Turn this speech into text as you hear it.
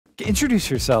Introduce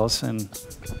yourselves and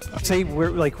say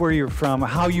where you're from,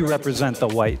 how you represent the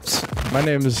whites. My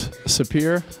name is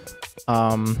Sapir.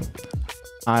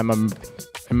 I'm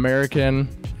American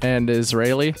and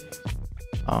Israeli.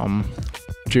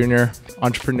 Junior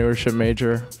entrepreneurship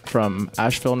major from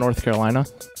Asheville, North Carolina.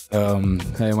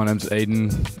 Hey, my name's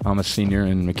Aiden. I'm a senior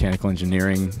in mechanical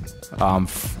engineering. I'm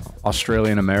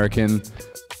Australian American,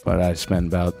 but I spent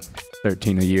about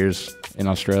 13 years in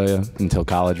Australia until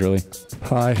college, really.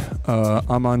 Hi,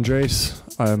 I'm Andres.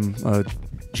 I'm a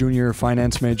junior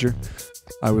finance major.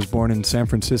 I was born in San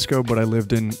Francisco, but I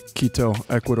lived in Quito,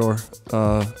 Ecuador,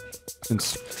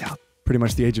 since pretty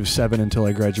much the age of 7 until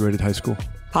I graduated high school.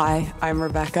 Hi, I'm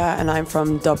Rebecca, and I'm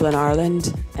from Dublin,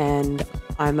 Ireland, and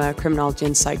I'm a criminology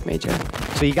and psych major.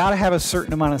 So you got to have a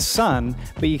certain amount of sun,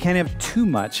 but you can't have too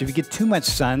much. If you get too much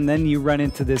sun, then you run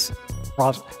into the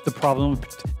problem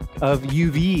of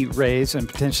UV rays and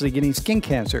potentially getting skin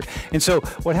cancer. And so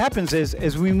what happens is,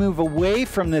 as we move away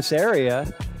from this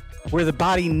area where the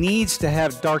body needs to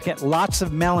have lots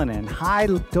of melanin, high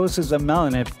doses of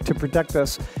melanin to protect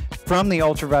us from the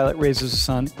ultraviolet rays of the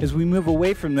sun, as we move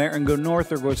away from there and go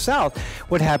north or go south,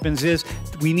 what happens is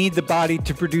we need the body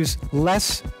to produce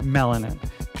less melanin.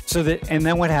 And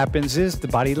then what happens is the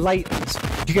body lightens.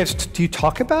 Do you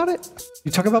talk about it?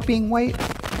 You talk about being white?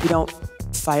 We don't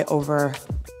fight over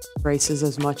races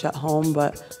as much at home,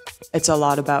 but it's a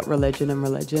lot about religion and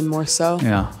religion more so.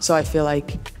 Yeah. So I feel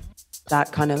like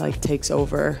that kind of like takes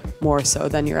over more so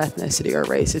than your ethnicity or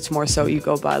race. It's more so you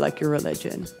go by like your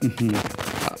religion.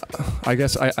 Mm-hmm. I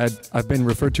guess I've been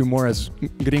referred to more as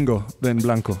gringo than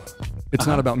blanco. It's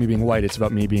not about me being white, it's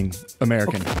about me being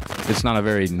American. It's not a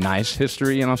very nice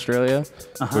history in Australia,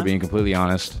 if we're being completely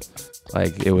honest.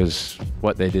 Like, it was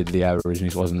what they did to the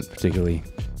Aborigines wasn't particularly...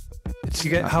 Do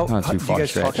you guys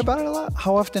talk about it a lot?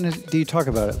 How often do you talk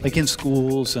about it? Like in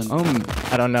schools and...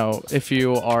 I don't know. If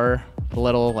you are a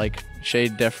little like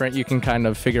shade different, you can kind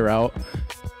of figure out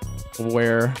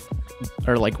where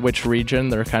or like which region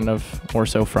they're kind of more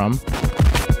so from.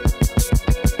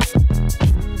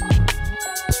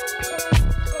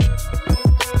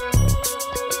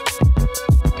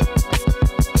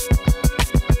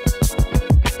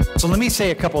 So let me say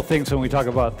a couple things when we talk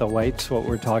about the whites, what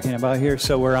we're talking about here,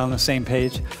 so we're on the same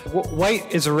page.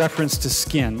 White is a reference to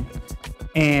skin.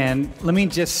 And let me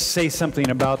just say something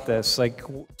about this,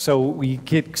 so we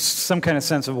get some kind of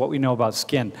sense of what we know about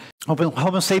skin.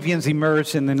 Homo sapiens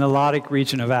emerged in the Nilotic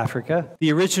region of Africa.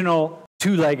 The original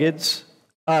two-leggeds,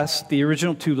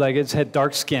 had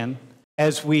dark skin.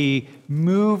 As we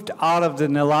moved out of the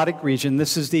Nilotic region,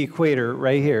 this is the equator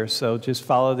right here, so just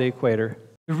follow the equator.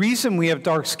 The reason we have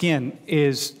dark skin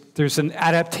is there's an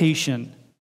adaptation,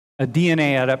 a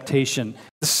DNA adaptation.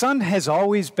 The sun has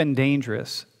always been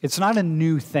dangerous. It's not a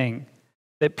new thing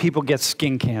that people get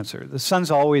skin cancer. The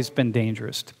sun's always been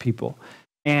dangerous to people.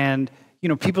 And,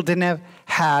 people didn't have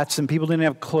hats and people didn't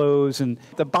have clothes. And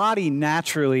the body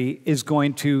naturally is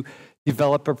going to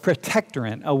develop a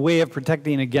protectorant, a way of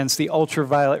protecting against the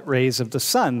ultraviolet rays of the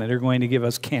sun that are going to give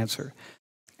us cancer.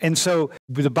 And so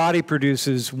the body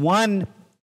produces one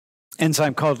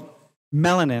enzyme called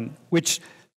melanin, which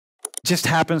just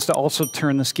happens to also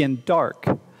turn the skin dark.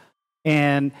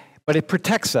 But it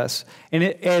protects us.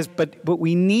 But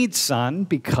we need sun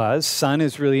because sun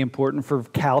is really important for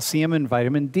calcium and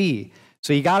vitamin D.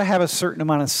 So you got to have a certain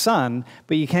amount of sun,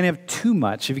 but you can't have too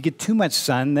much. If you get too much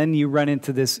sun, then you run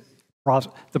into the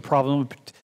problem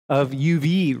of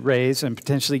UV rays and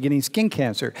potentially getting skin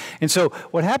cancer. And so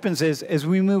what happens is, as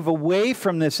we move away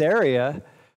from this area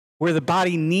where the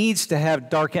body needs to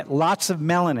have lots of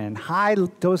melanin, high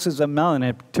doses of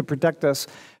melanin to protect us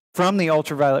from the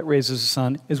ultraviolet rays of the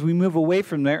sun, as we move away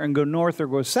from there and go north or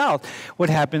go south, what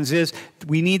happens is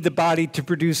we need the body to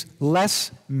produce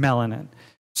less melanin.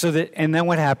 And then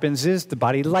what happens is the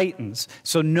body lightens.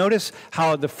 So notice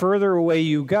how the further away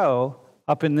you go,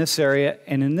 up in this area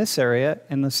and in this area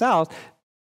in the south,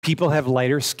 people have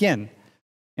lighter skin.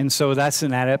 And so that's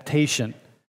an adaptation.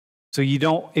 So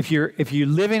if you're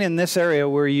living in this area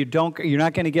where you're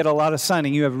not going to get a lot of sun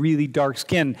and you have really dark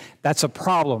skin, that's a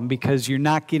problem because you're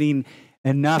not getting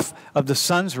enough of the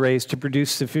sun's rays to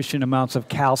produce sufficient amounts of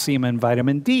calcium and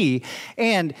vitamin D.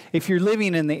 And if you're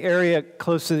living in the area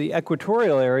close to the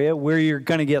equatorial area where you're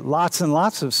going to get lots and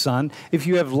lots of sun, if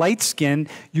you have light skin,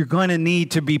 you're going to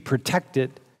need to be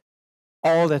protected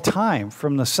all the time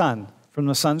from the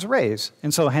sun's rays.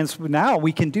 And so hence now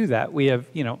we can do that. We have,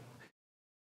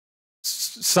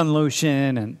 sun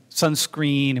lotion and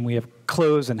sunscreen, and we have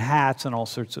clothes and hats and all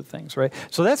sorts of things, right?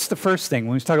 So that's the first thing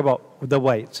when we talk about the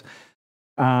whites.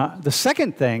 The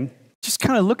second thing just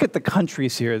kind of look at the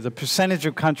countries here, the percentage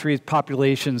of countries,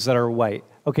 populations that are white.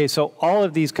 Okay, so all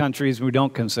of these countries we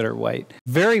don't consider white.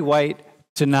 Very white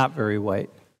to not very white,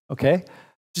 okay?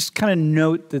 Just kind of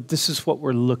note that this is what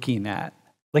we're looking at.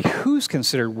 Like, who's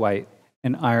considered white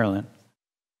in Ireland?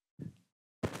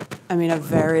 I mean, a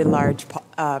very large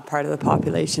part of the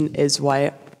population is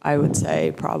white. I would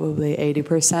say probably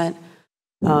 80%.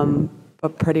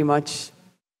 But pretty much,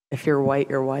 if you're white,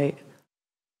 you're white.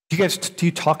 Do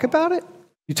you talk about it?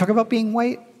 Do you talk about being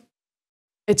white?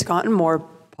 It's gotten more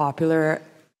popular,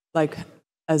 like,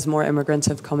 as more immigrants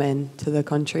have come into the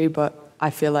country, but I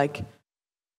feel like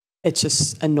it's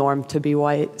just a norm to be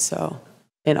white, so,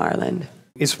 in Ireland.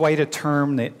 Is white a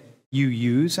term that you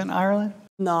use in Ireland?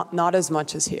 Not as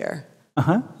much as here.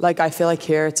 Uh-huh. Like, I feel like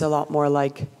here it's a lot more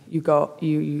like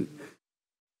you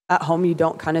at home, you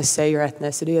don't kind of say your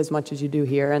ethnicity as much as you do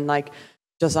here, and like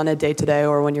just on a day-to-day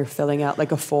or when you're filling out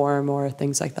like a form or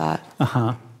things like that.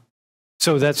 Uh-huh.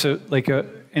 So that's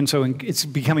it's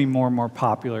becoming more and more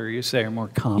popular, you say, or more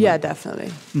common? Yeah, definitely.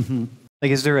 Mm-hmm.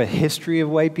 Like, is there a history of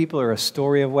white people or a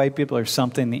story of white people or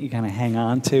something that you kind of hang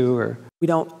on to? Or we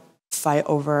don't fight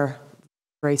over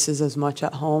races as much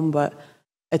at home, but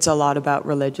it's a lot about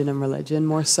religion and religion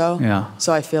more so. Yeah.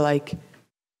 So I feel like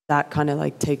that kind of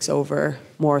like takes over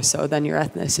more so than your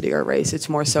ethnicity or race. It's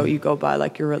more so you go by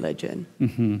like your religion.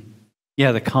 Mm-hmm.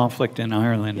 Yeah, the conflict in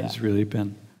Ireland has really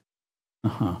been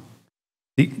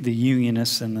the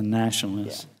unionists and the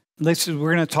nationalists. Yeah.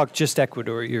 We're going to talk just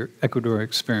Ecuador, your Ecuador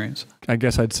experience. I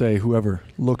guess I'd say whoever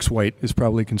looks white is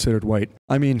probably considered white.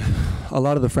 I mean, a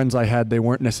lot of the friends I had, they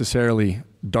weren't necessarily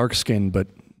dark-skinned, but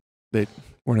they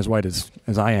weren't as white as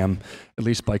I am, at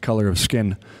least by color of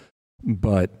skin.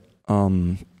 But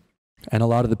and a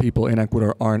lot of the people in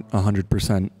Ecuador aren't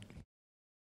 100%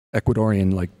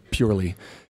 Ecuadorian, like purely.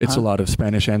 It's a lot of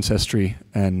Spanish ancestry,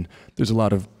 and there's a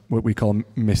lot of what we call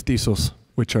mestizos,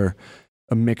 which are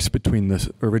a mix between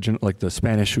the original, like the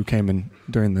Spanish who came in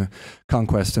during the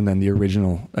conquest, and then the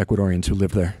original Ecuadorians who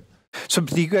lived there. So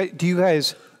do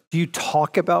you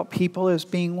talk about people as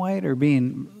being white or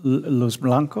being los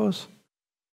blancos?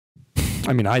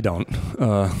 I mean, I don't.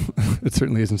 It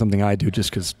certainly isn't something I do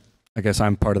just because I guess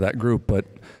I'm part of that group, but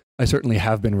I certainly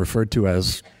have been referred to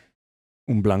as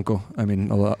un blanco. I mean,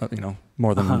 a lot,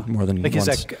 more than like once.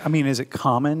 Is it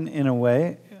common in a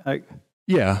way?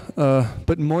 Yeah,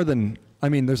 but more than,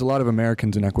 there's a lot of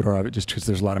Americans in Ecuador, just because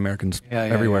there's a lot of Americans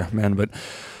everywhere, man. But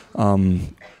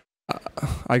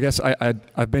I guess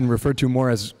I've been referred to more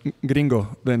as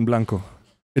gringo than blanco.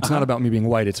 It's not about me being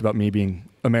white, it's about me being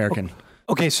American.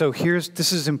 Okay, so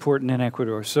this is important in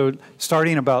Ecuador. So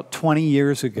starting about 20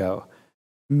 years ago,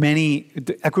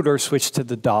 Ecuador switched to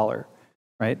the dollar,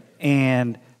 right?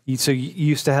 And so you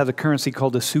used to have the currency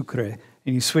called the sucre,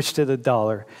 and you switched to the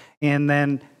dollar. And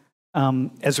then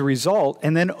as a result,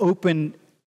 and then opened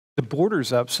the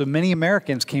borders up, so many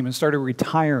Americans came and started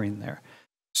retiring there.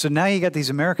 So now you got these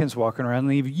Americans walking around, and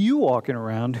leave you walking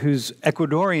around who's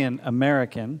Ecuadorian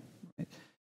American,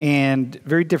 and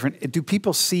very different. Do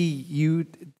people see you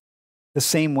the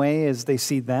same way as they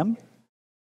see them?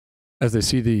 As they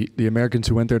see the Americans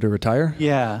who went there to retire?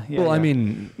 Yeah. Well, I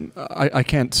mean, I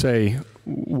can't say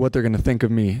what they're going to think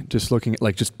of me just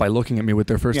by looking at me with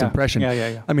their first impression.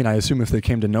 Yeah. I mean, I assume if they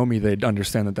came to know me, they'd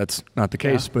understand that that's not the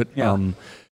case. But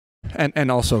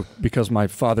and also because my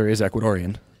father is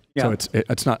Ecuadorian, so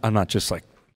it's not. I'm not just like,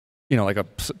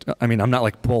 I'm not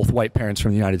like both white parents from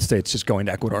the United States just going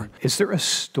to Ecuador. Is there a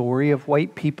story of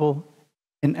white people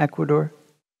in Ecuador?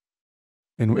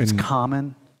 It's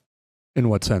common. In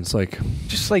what sense? Like,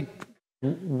 just like,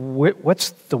 what's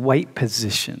the white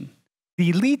position?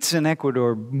 The elites in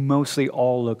Ecuador mostly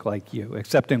all look like you,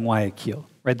 except in Guayaquil,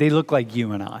 right? They look like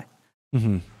you and I.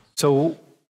 Mm-hmm. So,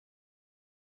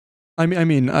 I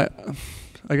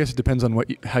guess it depends on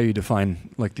how you define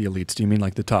like the elites. Do you mean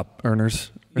like the top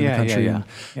earners in the country?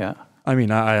 Yeah. I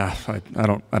mean, I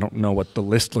don't know what the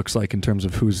list looks like in terms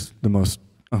of who's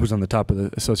on the top of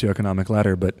the socioeconomic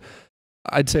ladder, but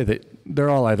I'd say that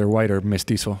they're all either white or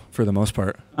mestizo for the most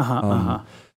part.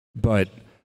 But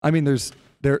I mean,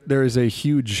 there is a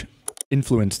huge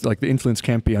influence. Like the influence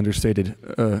can't be understated.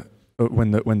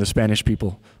 When the Spanish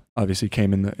people obviously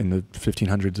came in the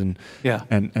 1500s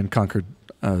and conquered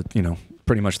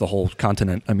pretty much the whole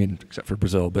continent. I mean, except for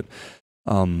Brazil. But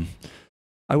I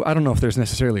don't know if there's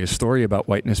necessarily a story about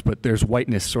whiteness, but there's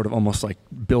whiteness sort of almost like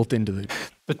built into the.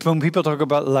 But when people talk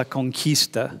about la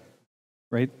conquista,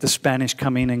 right? The Spanish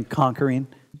coming and conquering.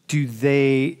 Do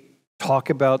they talk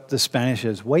about the Spanish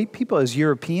as white people, as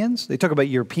Europeans? They talk about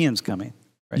Europeans coming,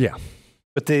 right? Yeah.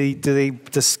 But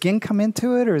does skin come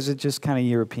into it, or is it just kind of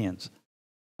Europeans?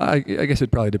 I guess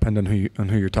it probably depends on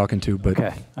who you're talking to, but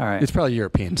Okay, all right. it's probably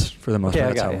Europeans for the most Okay,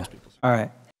 part. I That's got how you. most people. All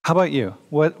right. How about you?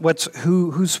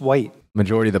 Who's white?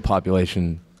 Majority of the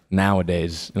population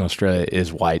nowadays in Australia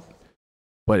is white,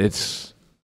 but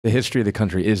the history of the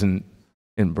country isn't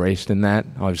embraced in that.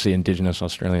 Obviously, Indigenous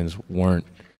Australians weren't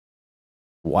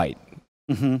white,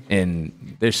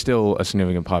 and there's still a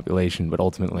significant population, but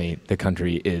ultimately the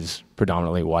country is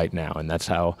predominantly white now, and that's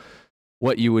how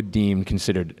what you would deem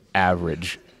considered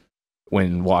average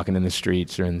when walking in the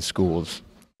streets or in schools.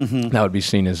 That would be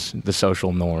seen as the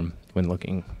social norm when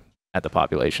looking at the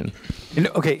population.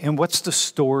 And what's the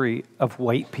story of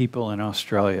white people in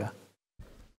Australia?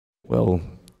 Well,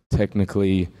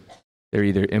 technically, they're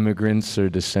either immigrants or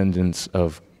descendants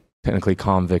of technically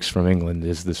convicts from England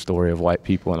is the story of white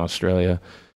people in Australia.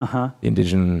 The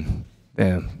Indigenous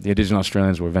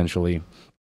Australians were eventually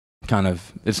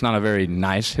it's not a very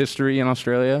nice history in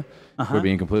Australia, if we're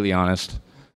being completely honest.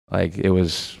 Like, it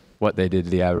was what they did to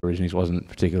the Aborigines wasn't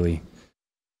particularly,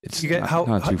 not too do you guys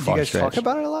far-stretched. talk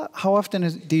about it a lot? How often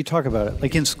do you talk about it?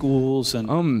 Like in schools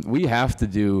and... We have to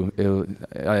do,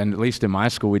 and at least in my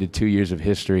school, we did 2 years of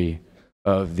history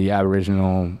of the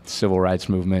Aboriginal civil rights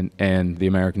movement and the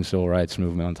American civil rights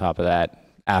movement on top of that.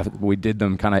 We did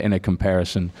them kind of in a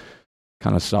comparison,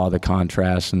 kind of saw the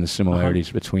contrasts and the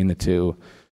similarities between the two.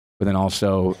 But then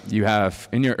also, you have,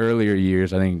 in your earlier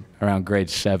years, I think around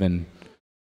grade 7,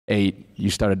 8,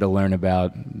 you started to learn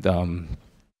about the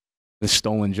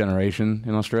stolen generation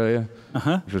in Australia,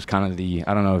 which was kind of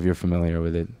I don't know if you're familiar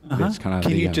with it. But it's kind of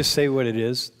Can you just say what it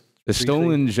is? The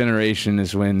stolen generation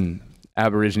is when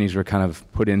Aborigines were kind of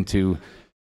put into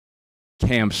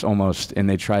camps almost, and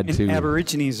they tried to...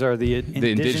 Aborigines are the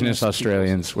indigenous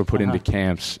Australians were put into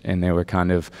camps, and they were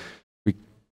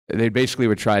they basically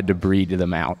were tried to breed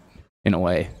them out in a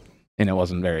way, and it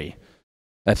wasn't very...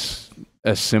 That's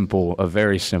a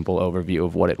very simple overview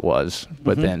of what it was.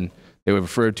 But then they were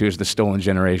referred to as the stolen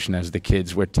generation as the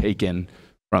kids were taken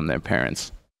from their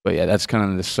parents. But yeah, that's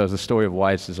kind of so the story of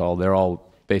whites is they're all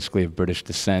basically of British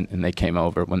descent, and they came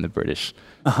over when the British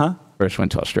first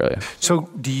went to Australia. So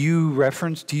do you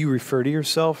refer to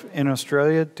yourself in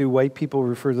Australia? Do white people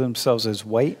refer to themselves as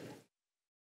white?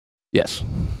 Yes.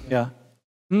 Yeah.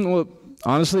 Well,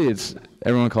 honestly,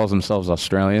 everyone calls themselves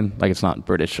Australian. Like, it's not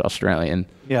British Australian.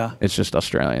 Yeah. It's just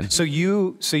Australian. So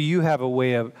you have a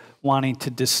way of wanting to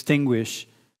distinguish.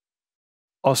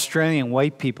 Australian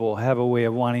white people have a way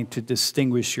of wanting to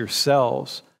distinguish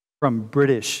yourselves from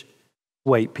British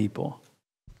white people.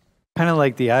 Kind of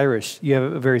like the Irish, you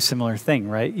have a very similar thing,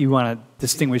 right? You want to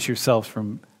distinguish yourselves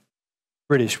from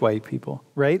British white people,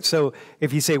 right? So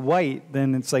if you say white,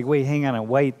 then it's like, wait, hang on, a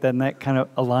white, then that kind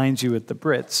of aligns you with the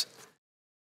Brits.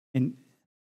 And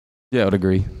yeah, I would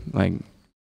agree. Like,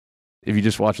 if you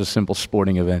just watch a simple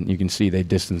sporting event, you can see they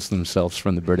distance themselves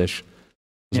from the British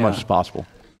as much as possible.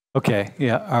 Okay,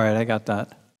 yeah, all right, I got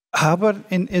that. How about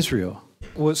in Israel?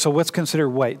 So what's considered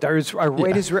white? Are you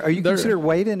considered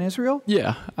white in Israel?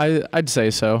 Yeah, I'd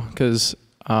say so, because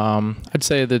I'd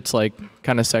say that it's like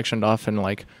kind of sectioned off in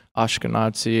like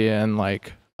Ashkenazi and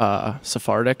like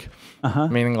Sephardic,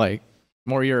 meaning like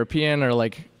more European or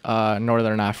like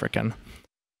Northern African.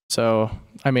 So,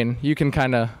 I mean, you can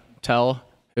kind of tell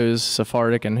who's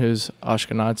Sephardic and who's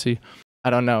Ashkenazi.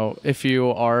 I don't know. If you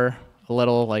are a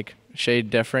little like shade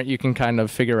different, you can kind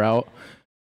of figure out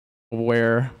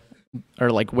where or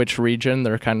like which region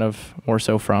they're kind of more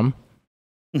so from.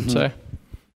 Say.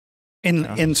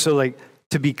 And so, like,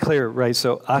 to be clear, right?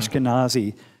 So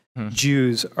Ashkenazi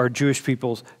Jews are Jewish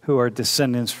peoples who are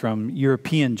descendants from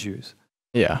European Jews.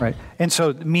 Yeah. Right. And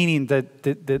so, meaning that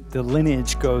the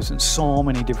lineage goes in so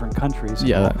many different countries.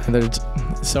 Yeah. There's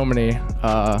so many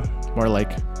more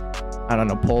like, I don't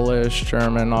know, Polish,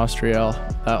 German, Austria,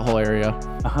 that whole area.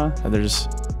 And there's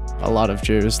a lot of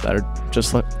Jews that are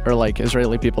just like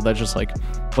Israeli people that just like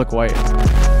look white.